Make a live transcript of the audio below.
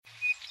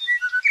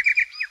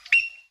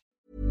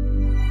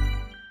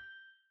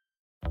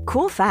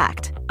Cool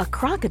fact, a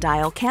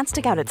crocodile can't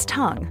stick out its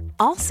tongue.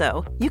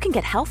 Also, you can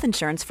get health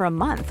insurance for a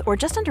month or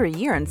just under a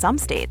year in some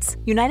states.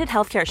 United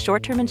Healthcare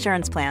short-term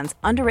insurance plans,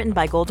 underwritten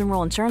by Golden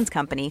Rule Insurance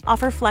Company,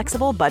 offer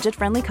flexible,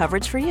 budget-friendly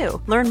coverage for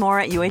you. Learn more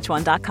at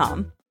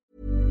uh1.com.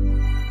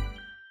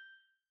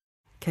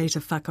 Kei te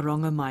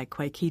whakaronga mai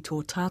koe ki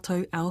tō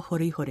tātou ao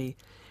horihori.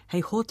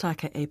 Hei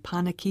hōtaka e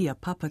pānaki a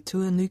Papa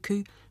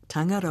Tuanuku,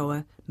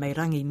 Tangaroa, me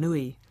rangi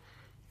nui.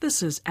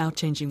 This is Our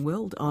Changing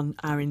World on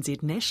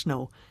RNZ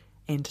National.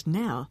 And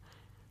now,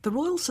 the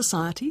Royal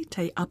Society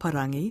Te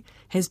Aparangi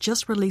has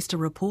just released a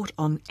report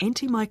on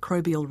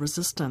antimicrobial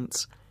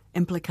resistance,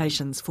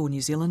 implications for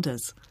New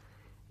Zealanders.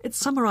 It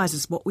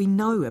summarises what we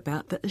know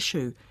about the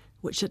issue,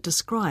 which it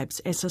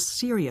describes as a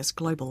serious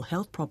global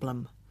health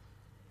problem.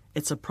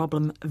 It's a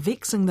problem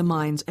vexing the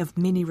minds of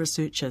many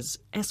researchers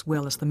as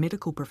well as the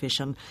medical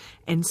profession,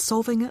 and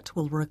solving it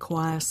will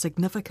require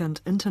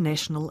significant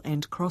international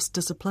and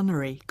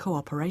cross-disciplinary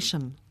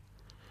cooperation.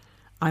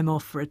 I'm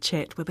off for a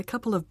chat with a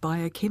couple of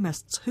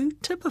biochemists who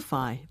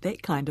typify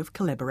that kind of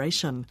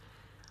collaboration.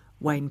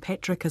 Wayne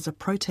Patrick is a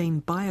protein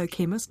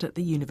biochemist at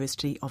the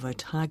University of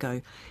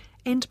Otago,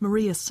 and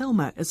Maria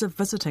Selma is a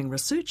visiting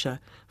researcher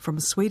from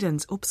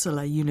Sweden's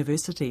Uppsala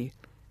University.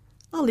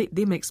 I'll let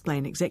them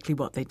explain exactly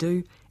what they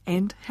do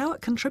and how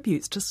it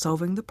contributes to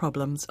solving the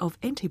problems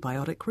of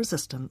antibiotic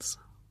resistance.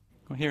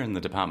 Well, here in the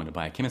Department of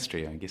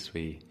Biochemistry, I guess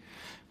we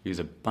use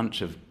a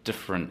bunch of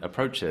different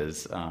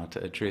approaches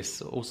to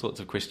address all sorts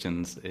of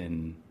questions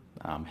in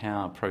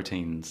how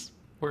proteins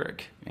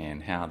work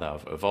and how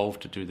they've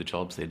evolved to do the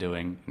jobs they're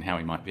doing and how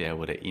we might be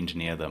able to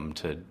engineer them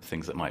to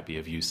things that might be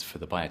of use for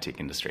the biotech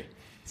industry.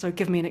 So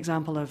give me an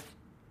example of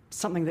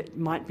something that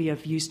might be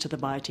of use to the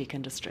biotech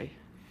industry.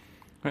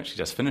 We actually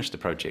just finished a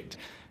project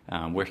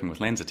working with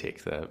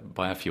Lanzatech, the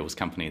biofuels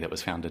company that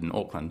was founded in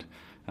Auckland,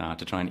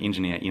 to try and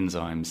engineer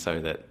enzymes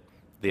so that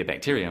the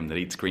bacterium that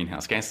eats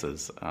greenhouse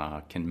gases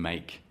can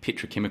make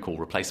petrochemical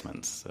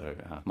replacements, so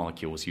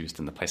molecules used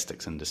in the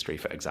plastics industry,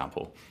 for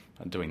example.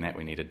 Doing that,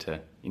 we needed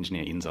to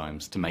engineer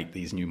enzymes to make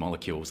these new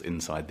molecules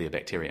inside their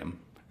bacterium.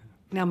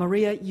 Now,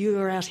 Maria, you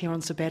are out here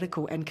on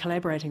sabbatical and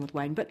collaborating with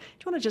Wayne, but do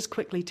you want to just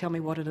quickly tell me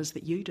what it is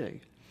that you do?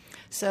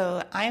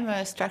 So I'm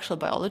a structural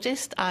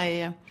biologist.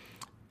 I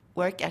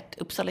work at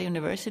Uppsala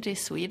University,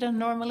 Sweden,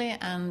 normally,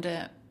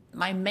 and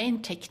my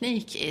main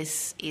technique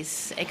is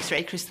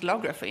X-ray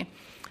crystallography.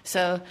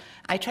 So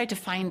I try to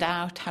find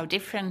out how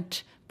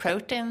different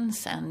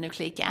proteins and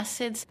nucleic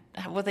acids,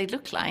 what they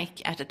look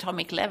like at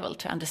atomic level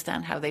to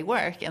understand how they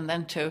work, and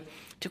then to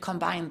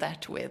combine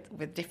that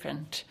with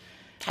different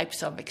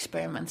types of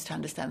experiments to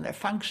understand their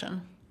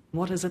function.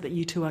 What is it that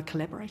you two are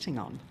collaborating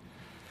on?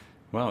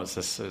 Well,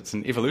 it's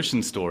an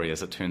evolution story,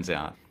 as it turns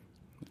out.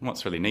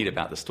 What's really neat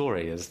about the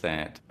story is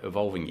that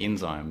evolving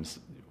enzymes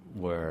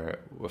were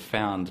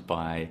found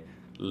by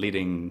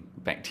letting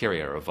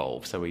bacteria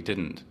evolve. So we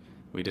didn't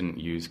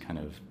use kind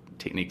of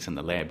techniques in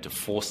the lab to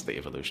force the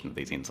evolution of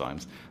these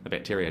enzymes. The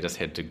bacteria just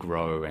had to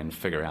grow and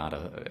figure out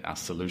a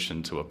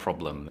solution to a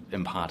problem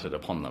imparted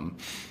upon them.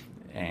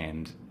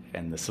 And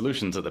the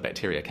solutions that the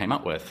bacteria came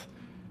up with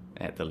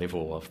at the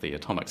level of the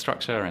atomic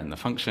structure and the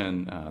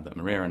function that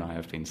Maria and I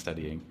have been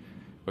studying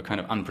were kind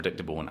of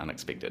unpredictable and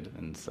unexpected.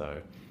 And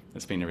so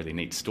it's been a really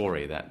neat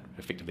story that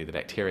effectively the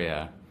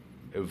bacteria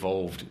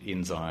evolved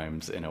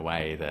enzymes in a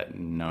way that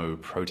no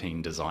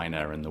protein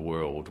designer in the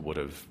world would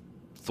have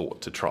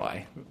thought to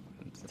try.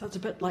 So it's a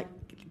bit like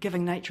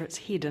giving nature its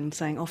head and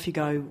saying, off you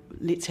go,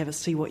 let's have a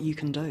see what you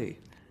can do.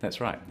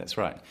 That's right.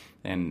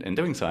 And in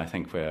doing so, I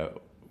think we're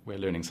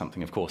learning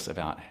something, of course,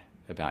 about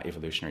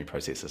evolutionary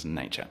processes in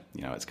nature.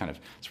 You know,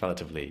 it's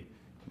relatively,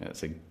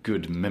 it's a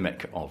good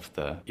mimic of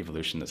the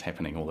evolution that's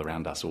happening all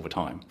around us all the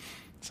time.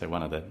 So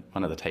one of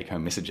the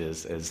take-home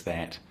messages is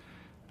that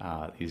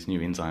these new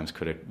enzymes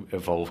could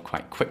evolve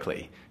quite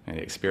quickly. And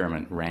the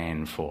experiment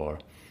ran for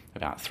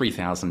about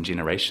 3,000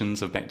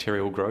 generations of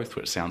bacterial growth,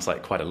 which sounds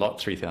like quite a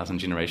lot. 3,000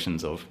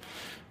 generations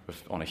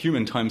on a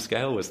human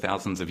timescale was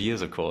thousands of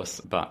years, of course.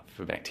 But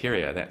for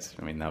bacteria,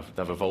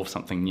 they've evolved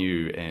something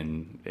new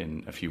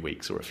in a few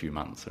weeks or a few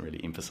months. It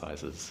really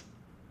emphasizes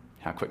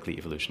how quickly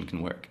evolution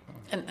can work.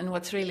 And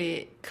what's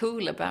really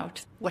cool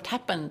about what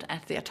happened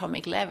at the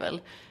atomic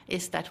level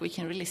is that we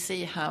can really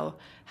see how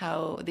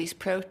these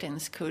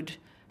proteins could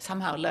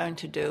somehow learn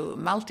to do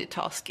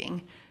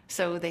multitasking.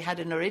 So they had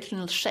an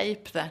original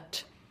shape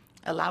that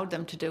allowed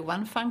them to do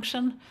one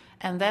function,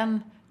 and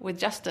then with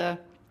just a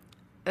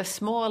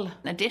small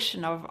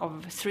addition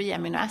of 3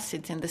 amino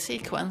acids in the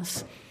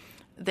sequence,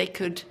 they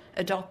could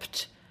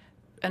adopt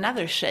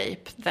another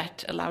shape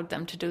that allowed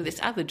them to do this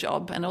other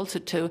job and also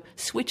to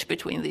switch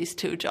between these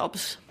two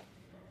jobs.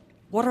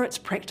 What are its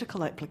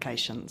practical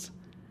applications?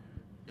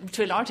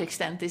 To a large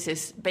extent, this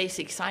is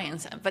basic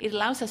science, but it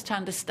allows us to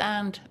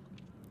understand,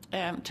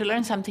 to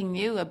learn something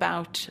new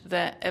about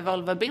the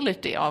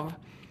evolvability of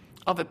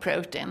a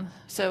protein.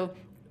 So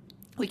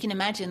we can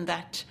imagine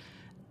that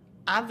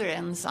other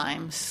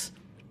enzymes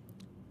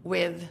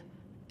with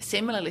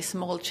similarly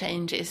small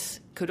changes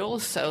could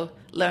also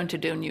learn to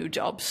do new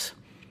jobs.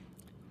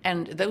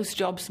 And those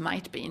jobs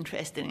might be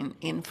interested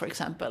in, for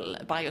example,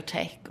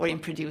 biotech or in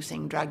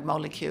producing drug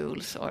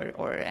molecules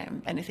or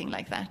anything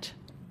like that.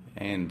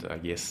 And I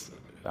guess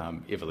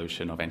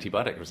evolution of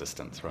antibiotic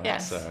resistance, right?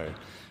 Yes.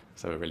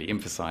 So we're really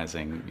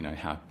emphasising,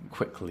 how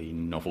quickly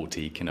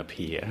novelty can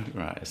appear,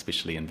 right,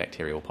 especially in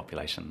bacterial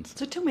populations.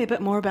 So tell me a bit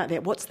more about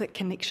that. What's the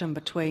connection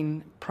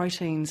between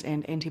proteins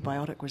and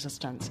antibiotic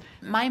resistance?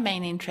 My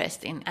main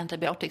interest in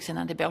antibiotics and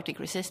antibiotic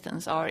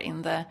resistance are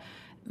in the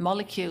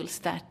molecules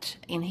that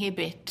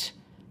inhibit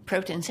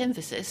protein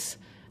synthesis.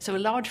 So a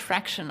large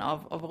fraction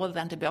of all the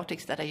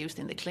antibiotics that are used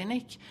in the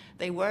clinic,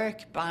 they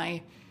work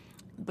by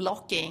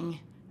blocking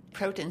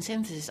protein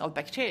synthesis of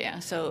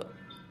bacteria. So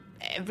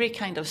every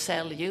kind of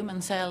cell,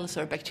 human cells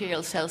or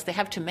bacterial cells, they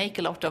have to make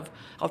a lot of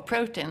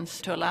proteins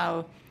to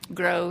allow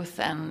growth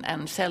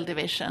and cell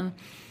division.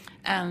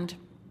 And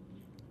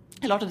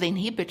a lot of the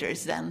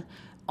inhibitors then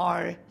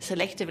are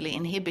selectively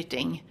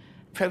inhibiting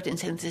protein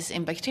synthesis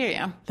in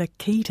bacteria. The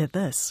key to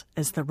this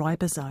is the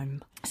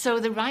ribosome. So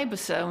the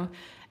ribosome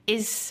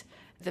is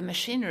the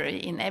machinery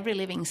in every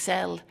living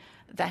cell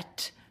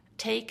that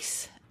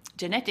takes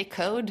genetic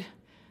code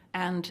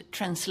and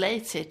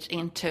translates it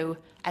into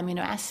amino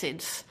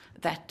acids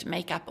that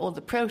make up all the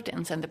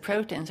proteins, and the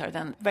proteins are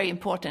then very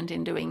important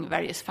in doing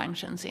various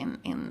functions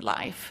in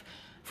life.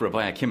 For a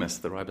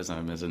biochemist, the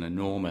ribosome is an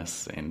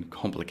enormous and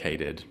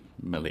complicated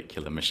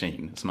molecular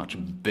machine. It's much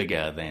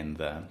bigger than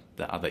the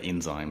other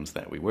enzymes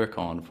that we work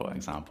on, for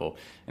example,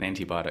 and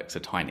antibiotics are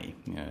tiny,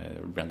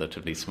 a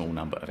relatively small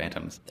number of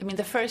atoms. I mean,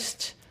 the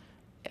first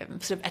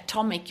sort of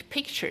atomic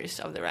pictures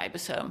of the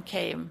ribosome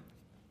came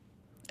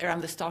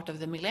around the start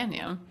of the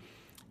millennium,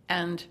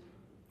 and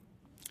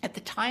at the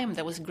time,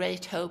 there was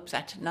great hope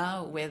that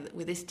now,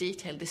 with this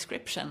detailed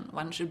description,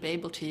 one should be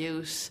able to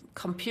use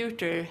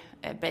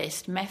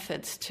computer-based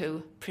methods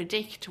to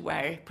predict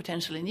where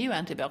potentially new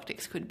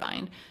antibiotics could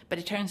bind. But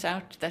it turns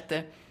out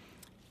that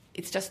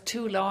it's just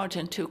too large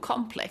and too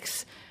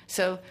complex.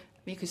 So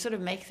you could sort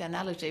of make the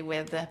analogy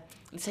with,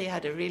 let's say you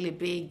had a really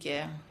big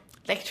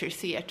lecture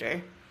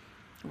theatre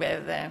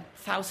with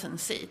 1,000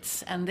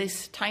 seats, and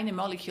this tiny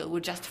molecule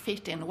would just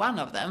fit in one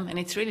of them, and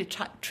it's really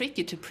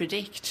tricky to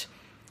predict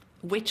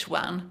which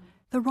one.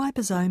 The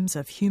ribosomes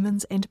of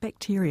humans and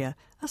bacteria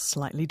are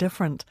slightly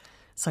different,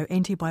 so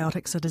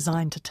antibiotics are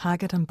designed to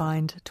target and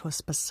bind to a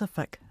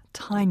specific,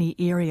 tiny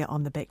area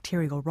on the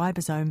bacterial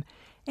ribosome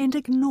and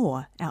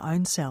ignore our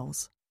own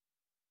cells.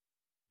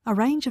 A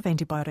range of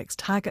antibiotics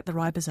target the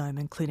ribosome,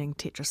 including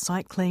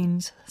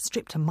tetracyclines,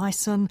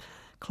 streptomycin,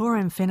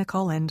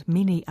 chloramphenicol and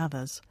many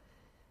others.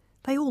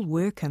 They all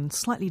work in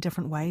slightly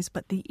different ways,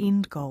 but the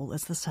end goal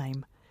is the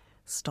same: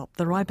 stop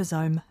the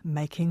ribosome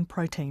making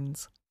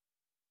proteins.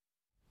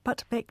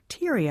 But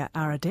bacteria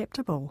are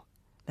adaptable.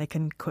 They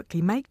can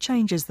quickly make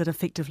changes that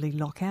effectively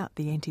lock out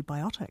the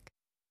antibiotic.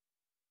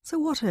 So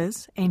what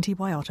is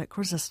antibiotic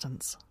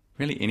resistance?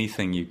 Really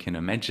anything you can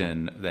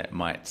imagine that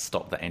might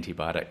stop the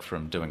antibiotic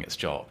from doing its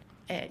job.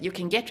 You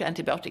can get to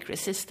antibiotic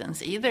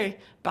resistance either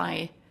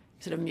by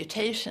sort of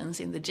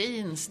mutations in the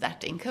genes that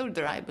encode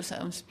the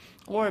ribosomes,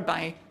 or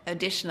by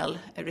additional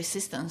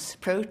resistance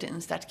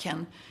proteins that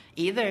can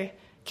either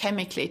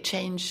chemically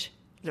change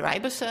the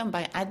ribosome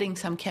by adding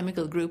some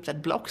chemical group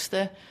that blocks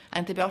the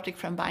antibiotic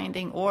from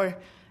binding, or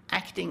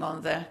acting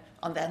on the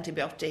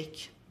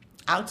antibiotic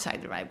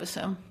outside the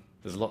ribosome.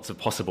 There's lots of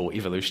possible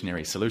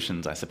evolutionary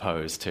solutions, I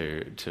suppose,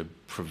 to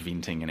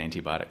preventing an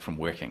antibiotic from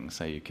working.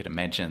 So you could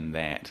imagine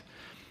that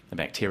the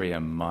bacteria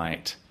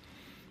might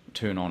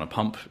turn on a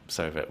pump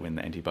so that when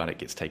the antibiotic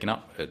gets taken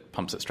up, it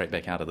pumps it straight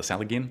back out of the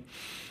cell again.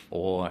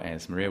 Or,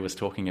 as Maria was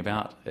talking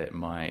about, there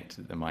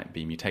might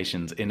be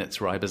mutations in its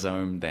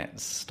ribosome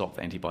that stop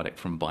the antibiotic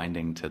from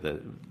binding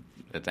to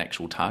its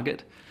actual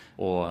target.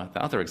 Or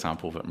the other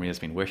example that Maria's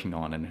been working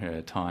on in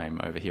her time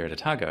over here at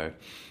Otago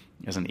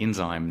is an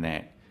enzyme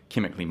that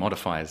chemically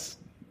modifies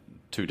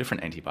two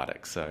different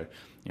antibiotics. So,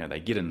 they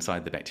get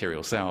inside the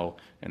bacterial cell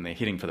and they're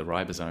heading for the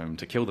ribosome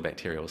to kill the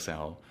bacterial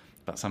cell,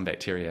 but some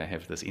bacteria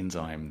have this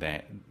enzyme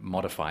that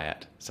modify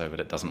it so that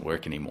it doesn't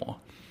work anymore.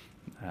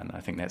 And I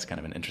think that's kind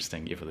of an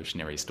interesting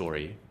evolutionary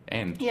story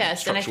and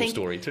structural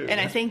story too. And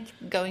I think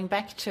going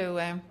back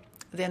to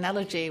the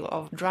analogy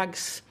of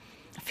drugs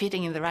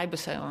fitting in the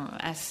ribosome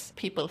as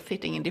people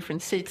fitting in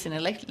different seats in a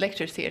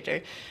lecture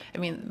theatre, I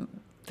mean,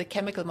 the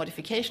chemical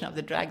modification of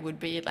the drug would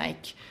be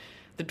like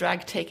the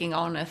drug taking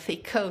on a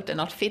thick coat and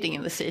not fitting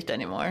in the seat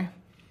anymore.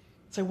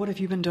 So what have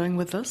you been doing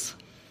with this?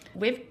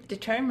 We've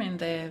determined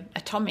the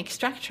atomic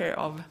structure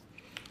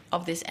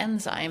of this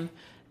enzyme,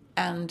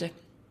 and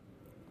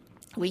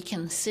we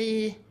can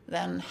see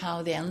then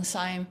how the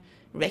enzyme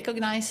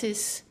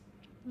recognizes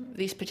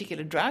these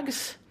particular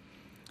drugs.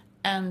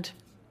 And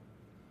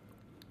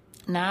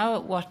now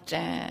what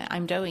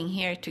I'm doing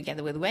here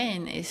together with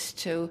Wayne is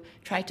to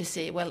try to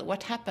see, well,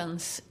 what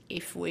happens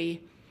if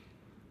we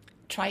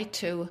try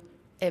to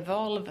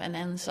evolve an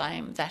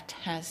enzyme that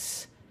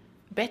has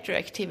better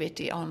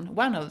activity on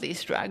one of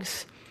these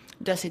drugs?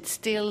 Does it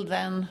still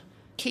then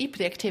keep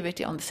the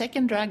activity on the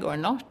second drug or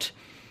not?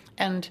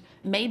 and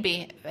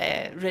maybe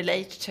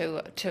relate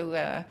to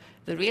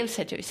the real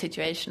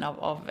situation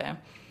of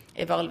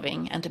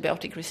evolving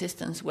antibiotic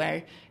resistance,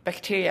 where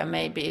bacteria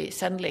may be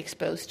suddenly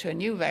exposed to a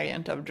new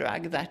variant of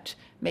drug that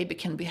maybe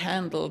can be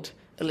handled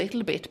a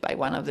little bit by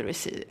one of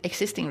the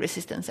existing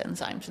resistance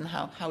enzymes, and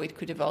how it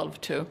could evolve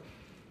to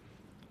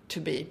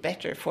be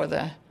better for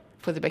the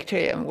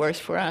bacteria and worse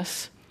for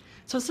us.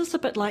 So is this a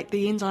bit like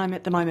the enzyme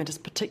at the moment is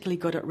particularly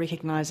good at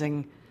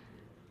recognising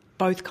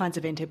both kinds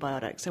of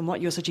antibiotics, and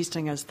what you're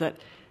suggesting is that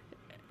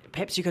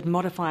perhaps you could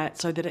modify it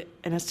so that it,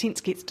 in a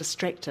sense, gets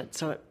distracted,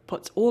 so it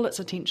puts all its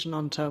attention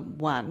onto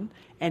one,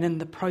 and in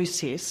the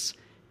process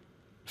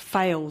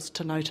fails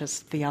to notice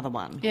the other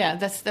one. Yeah,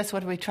 that's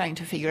what we're trying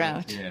to figure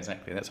out. Yeah,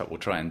 exactly. That's what we'll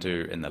try and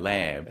do in the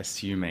lab,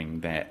 assuming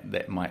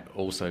that might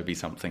also be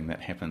something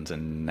that happens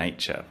in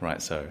nature,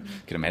 right? So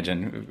you can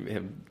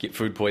imagine, get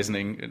food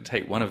poisoning,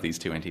 take one of these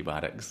two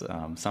antibiotics.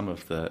 Some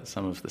of the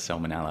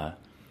salmonella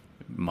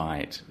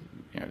might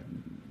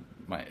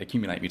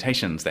accumulate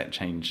mutations that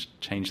change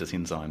this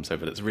enzyme so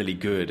that it's really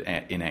good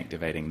at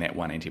inactivating that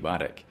one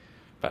antibiotic.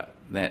 But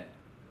that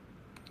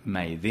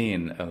may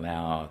then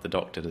allow the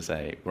doctor to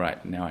say,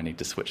 right, now I need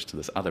to switch to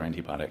this other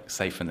antibiotic,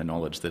 safe in the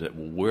knowledge that it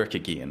will work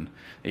again,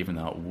 even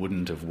though it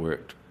wouldn't have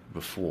worked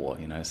before,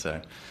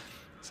 So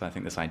I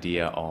think this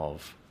idea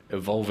of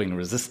evolving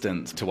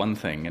resistance to one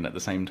thing and at the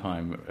same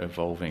time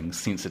evolving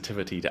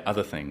sensitivity to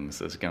other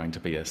things is going to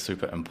be a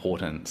super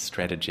important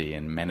strategy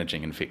in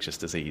managing infectious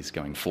disease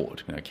going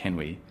forward. Can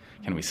we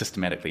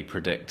systematically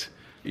predict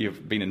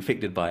you've been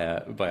infected by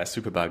a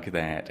superbug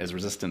that is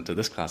resistant to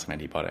this class of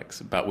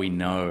antibiotics, but we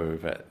know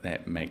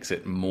that makes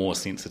it more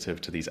sensitive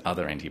to these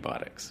other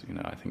antibiotics.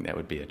 I think that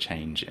would be a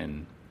change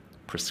in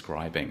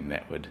prescribing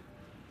that would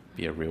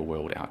be a real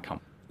world outcome.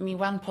 I mean,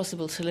 one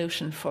possible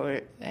solution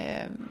for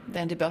the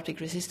antibiotic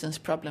resistance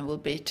problem will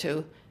be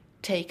to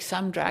take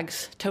some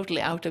drugs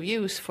totally out of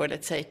use for,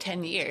 let's say,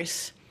 10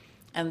 years,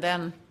 and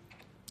then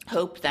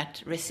hope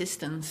that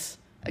resistance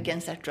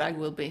against that drug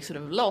will be sort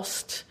of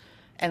lost,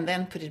 and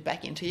then put it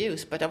back into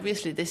use. But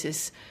obviously this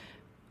is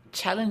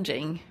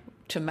challenging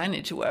to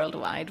manage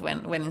worldwide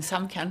when in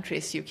some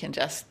countries you can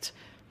just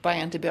buy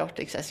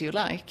antibiotics as you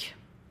like.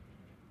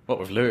 What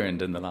we've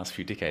learned in the last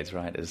few decades,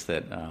 right, is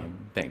that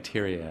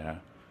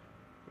bacteria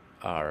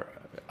are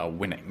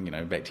winning.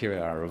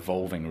 Bacteria are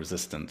evolving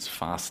resistance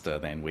faster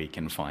than we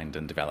can find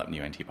and develop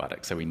new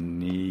antibiotics. So we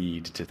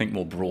need to think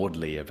more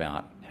broadly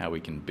about how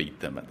we can beat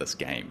them at this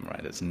game,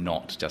 right? It's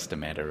not just a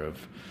matter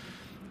of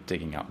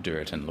digging up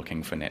dirt and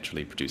looking for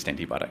naturally produced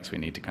antibiotics. We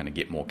need to kind of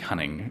get more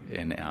cunning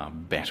in our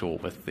battle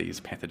with these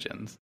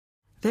pathogens.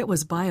 That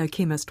was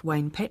biochemist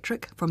Wayne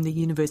Patrick from the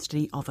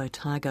University of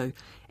Otago,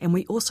 and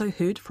we also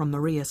heard from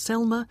Maria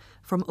Selma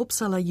from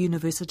Uppsala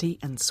University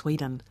in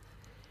Sweden.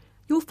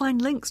 You'll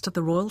find links to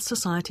the Royal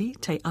Society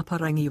Te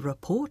Aparangi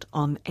report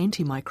on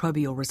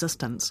antimicrobial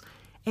resistance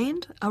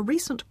and a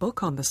recent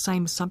book on the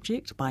same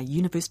subject by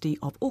University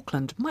of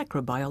Auckland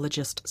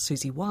microbiologist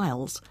Susie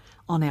Wiles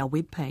on our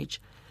webpage,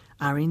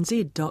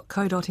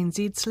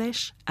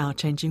 rnz.co.nz/Our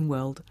Changing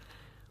World.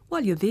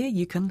 While you're there,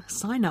 you can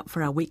sign up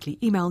for our weekly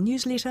email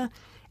newsletter,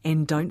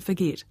 and don't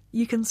forget,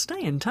 you can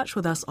stay in touch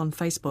with us on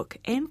Facebook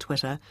and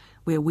Twitter,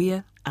 where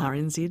we're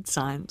RNZ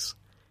Science.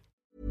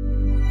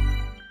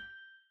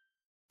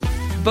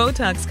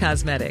 Botox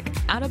Cosmetic,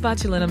 out of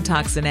botulinum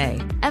toxin A,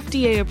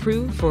 FDA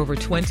approved for over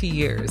 20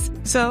 years.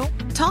 So,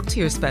 talk to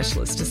your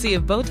specialist to see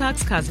if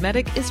Botox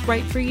Cosmetic is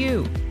right for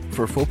you.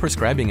 For full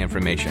prescribing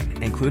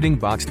information, including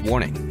boxed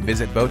warning,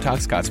 visit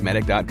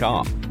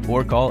BotoxCosmetic.com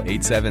or call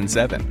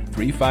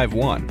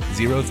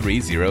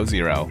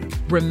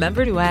 877-351-0300.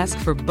 Remember to ask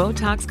for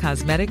Botox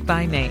Cosmetic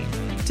by name.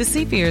 To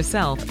see for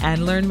yourself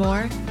and learn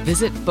more,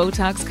 visit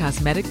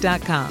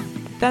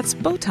BotoxCosmetic.com. That's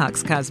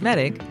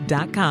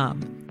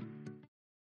BotoxCosmetic.com.